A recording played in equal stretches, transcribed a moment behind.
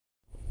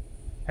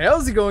Hey,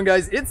 how's it going,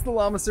 guys? It's the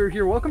Llama Sir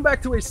here. Welcome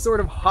back to a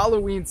sort of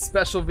Halloween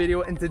special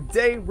video, and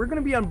today we're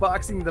going to be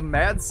unboxing the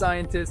Mad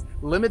Scientist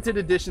limited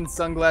edition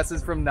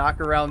sunglasses from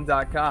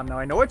Knockaround.com. Now,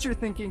 I know what you're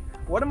thinking.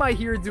 What am I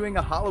here doing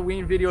a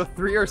Halloween video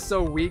 3 or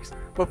so weeks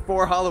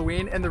before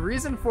Halloween? And the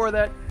reason for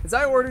that is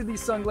I ordered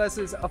these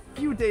sunglasses a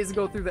few days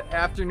ago through the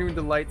Afternoon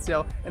Delight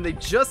sale, and they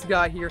just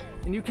got here,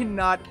 and you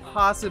cannot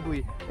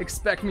possibly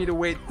expect me to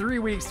wait 3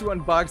 weeks to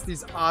unbox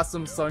these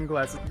awesome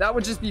sunglasses. That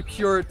would just be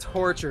pure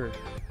torture.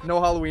 No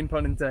Halloween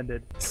pun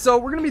intended. So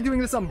we're going to be doing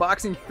this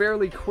unboxing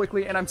fairly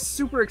quickly, and I'm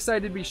super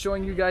excited to be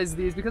showing you guys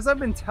these because I've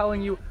been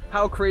telling you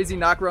how crazy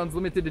Knockaround's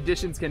limited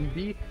editions can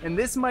be, and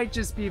this might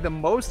just be the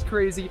most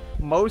crazy,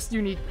 most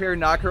unique pair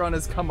Knockaround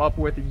has come up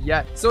with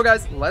yet. So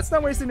guys, let's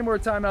not waste any more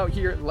time out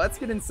here. Let's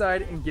get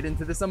inside and get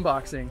into this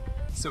unboxing.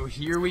 So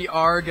here we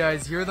are,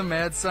 guys. Here are the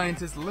Mad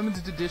Scientist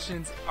limited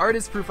editions.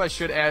 Artist proof I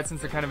should add, since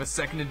they're kind of a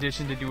second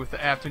edition to do with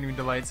the Afternoon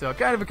Delight sale.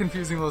 Kind of a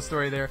confusing little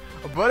story there.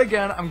 But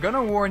again, I'm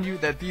gonna warn you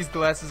that these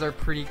glasses are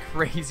pretty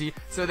crazy,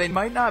 so they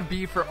might not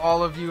be for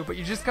all of you, but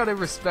you just gotta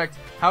respect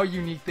how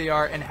unique they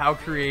are and how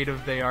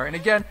creative they are. And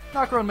again,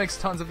 Knockaround makes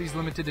tons of these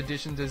limited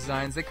edition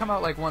designs. They come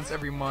out like once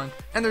every month,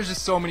 and there's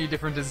just so many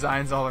different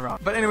designs all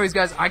around. But anyways,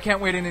 guys, I can't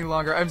wait any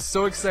longer. I'm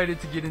so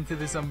excited to get into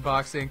this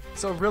unboxing.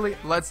 So really,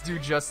 let's do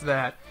just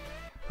that.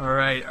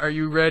 Alright, are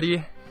you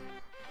ready?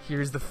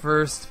 Here's the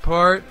first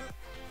part.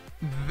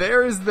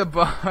 There is the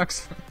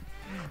box.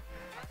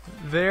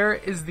 There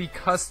is the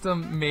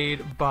custom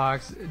made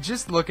box.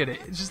 Just look at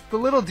it. Just the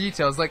little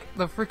details, like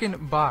the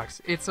freaking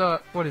box. It's a,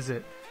 what is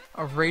it?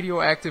 A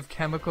radioactive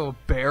chemical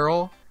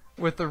barrel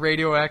with the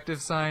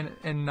radioactive sign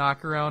and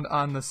Knockaround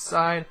on the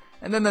side,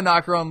 and then the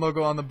Knockaround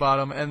logo on the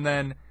bottom, and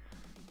then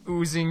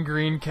oozing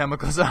green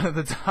chemicals out of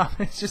the top.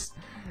 It's just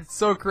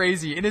so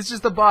crazy, and it's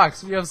just a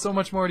box. We have so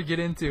much more to get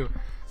into.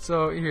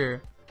 So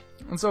here,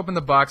 let's open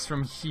the box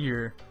from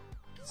here.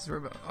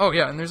 Oh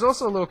yeah, and there's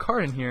also a little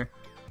card in here.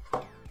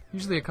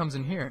 Usually it comes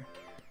in here.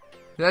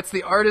 That's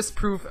the artist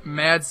proof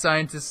Mad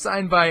Scientist,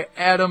 signed by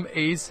Adam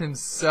Ace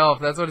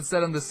himself. That's what it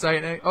said on the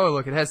site. And, oh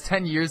look, it has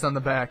 10 years on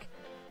the back.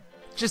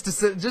 Just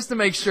to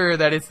make sure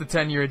that it's the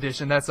 10-year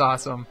edition. That's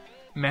awesome.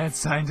 Mad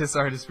Scientist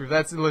artist proof.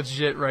 That's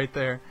legit right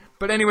there.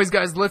 But anyways,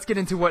 guys, let's get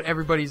into what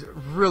everybody's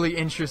really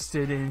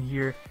interested in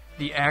here.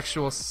 The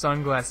actual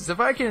sunglasses. If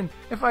I can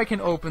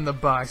open the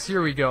box,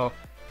 here we go.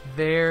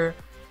 There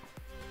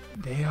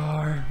they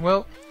are.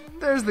 Well,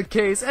 there's the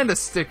case and a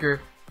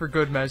sticker for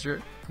good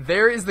measure.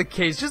 There is the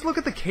case. Just look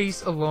at the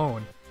case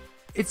alone.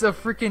 It's a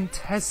freaking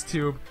test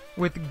tube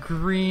with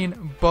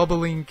green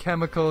bubbling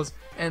chemicals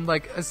and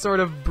like a sort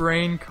of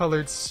brain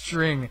colored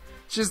string.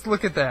 Just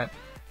look at that.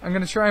 I'm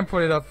gonna try and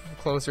put it up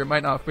closer. It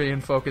might not be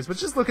in focus, but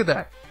just look at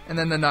that. And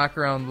then the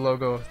Knockaround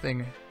logo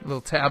thing,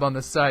 little tab on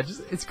the side.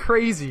 It's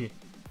crazy.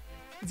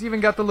 It's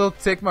even got the little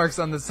tick marks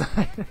on the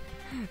side.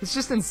 It's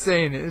just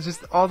insane. It's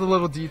just all the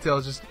little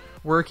details just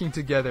working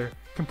together.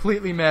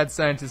 Completely Mad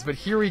Scientist. But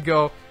here we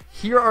go.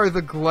 Here are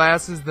the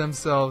glasses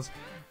themselves.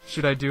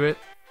 Should I do it?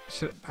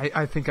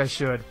 I think I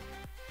should.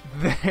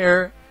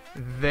 There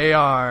they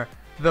are.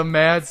 The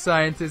Mad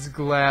Scientist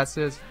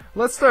glasses.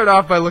 Let's start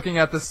off by looking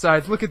at the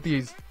sides. Look at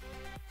these.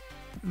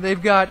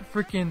 They've got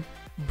freaking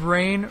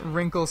brain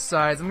wrinkle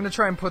sides. I'm going to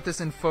try and put this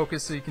in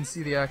focus so you can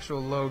see the actual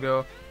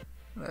logo.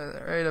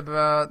 Right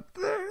about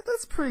there.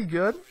 That's pretty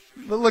good.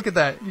 But look at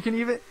that. You can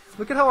even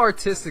look at how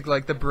artistic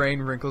like the brain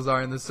wrinkles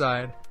are in the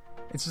side.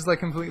 It's just like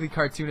completely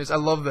cartoonish. I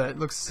love that. It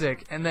looks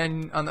sick. And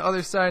then on the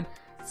other side,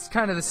 it's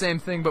kind of the same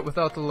thing but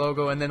without the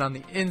logo. And then on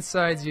the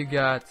insides, you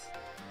got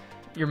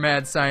your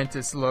Mad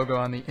Scientist logo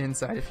on the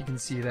inside. If you can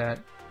see that.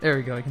 There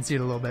we go. You can see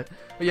it a little bit.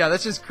 But yeah,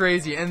 that's just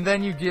crazy. And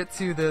then you get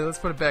to the. Let's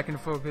put it back in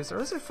focus. Or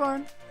is it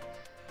fun?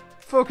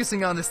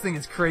 Focusing on this thing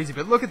is crazy.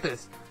 But look at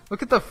this.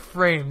 Look at the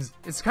frames.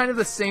 It's kind of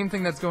the same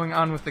thing that's going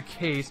on with the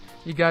case.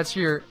 You got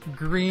your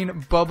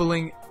green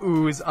bubbling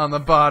ooze on the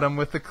bottom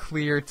with the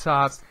clear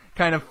tops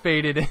kind of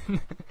faded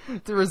in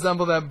to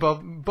resemble that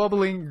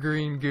bubbling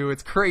green goo.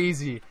 It's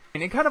crazy.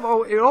 And it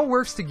all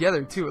works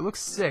together too. It looks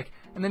sick.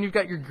 And then you've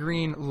got your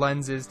green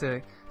lenses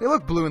they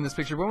look blue in this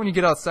picture, but when you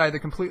get outside they're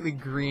completely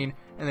green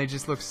and they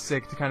just look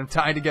sick to kind of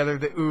tie together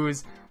the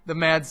ooze, the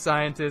Mad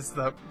Scientist,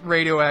 the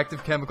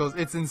radioactive chemicals.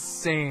 It's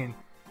insane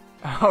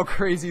how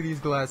crazy these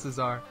glasses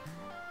are.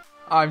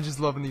 I'm just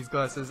loving these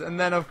glasses. And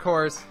then, of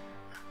course,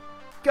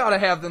 gotta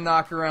have the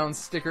Knockaround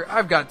sticker.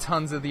 I've got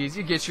tons of these.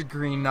 You get your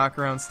green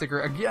Knockaround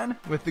sticker again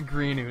with the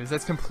green ooze.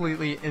 That's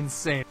completely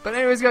insane. But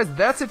anyways, guys,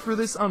 that's it for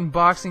this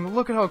unboxing.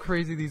 Look at how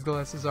crazy these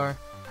glasses are.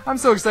 I'm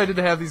so excited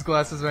to have these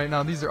glasses right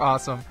now. These are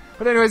awesome.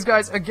 But anyways,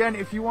 guys, again,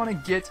 if you want to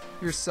get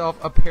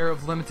yourself a pair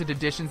of limited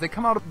editions, they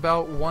come out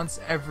about once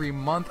every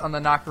month on the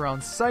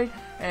Knockaround site.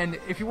 And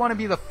if you want to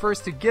be the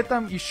first to get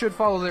them, you should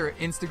follow their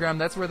Instagram.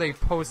 That's where they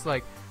post,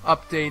 like,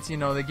 updates. You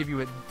know, they give you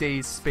a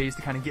day's space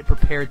to kind of get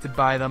prepared to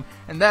buy them.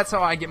 And that's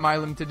how I get my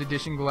limited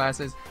edition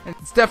glasses. And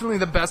it's definitely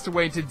the best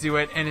way to do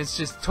it. And it's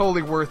just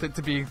totally worth it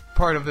to be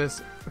part of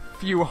this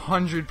few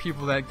hundred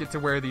people that get to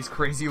wear these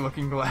crazy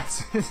looking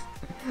glasses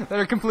that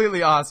are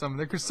completely awesome.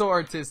 They're so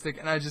artistic,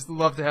 and I just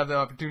love to have the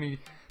opportunity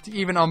to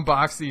even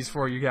unbox these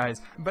for you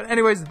guys. But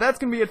anyways, that's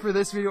gonna be it for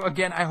this video.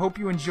 Again, I hope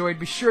you enjoyed.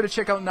 Be sure to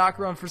check out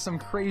Knockaround for some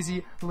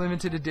crazy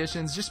limited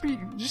editions. Just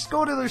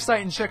go to their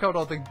site and check out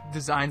all the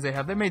designs they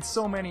have. They made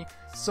so many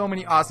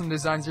awesome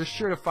designs. You're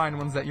sure to find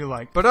ones that you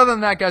like. But other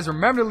than that, guys,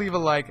 remember to leave a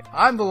like.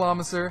 I'm the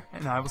Llama Sir,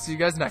 and I will see you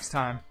guys next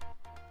time.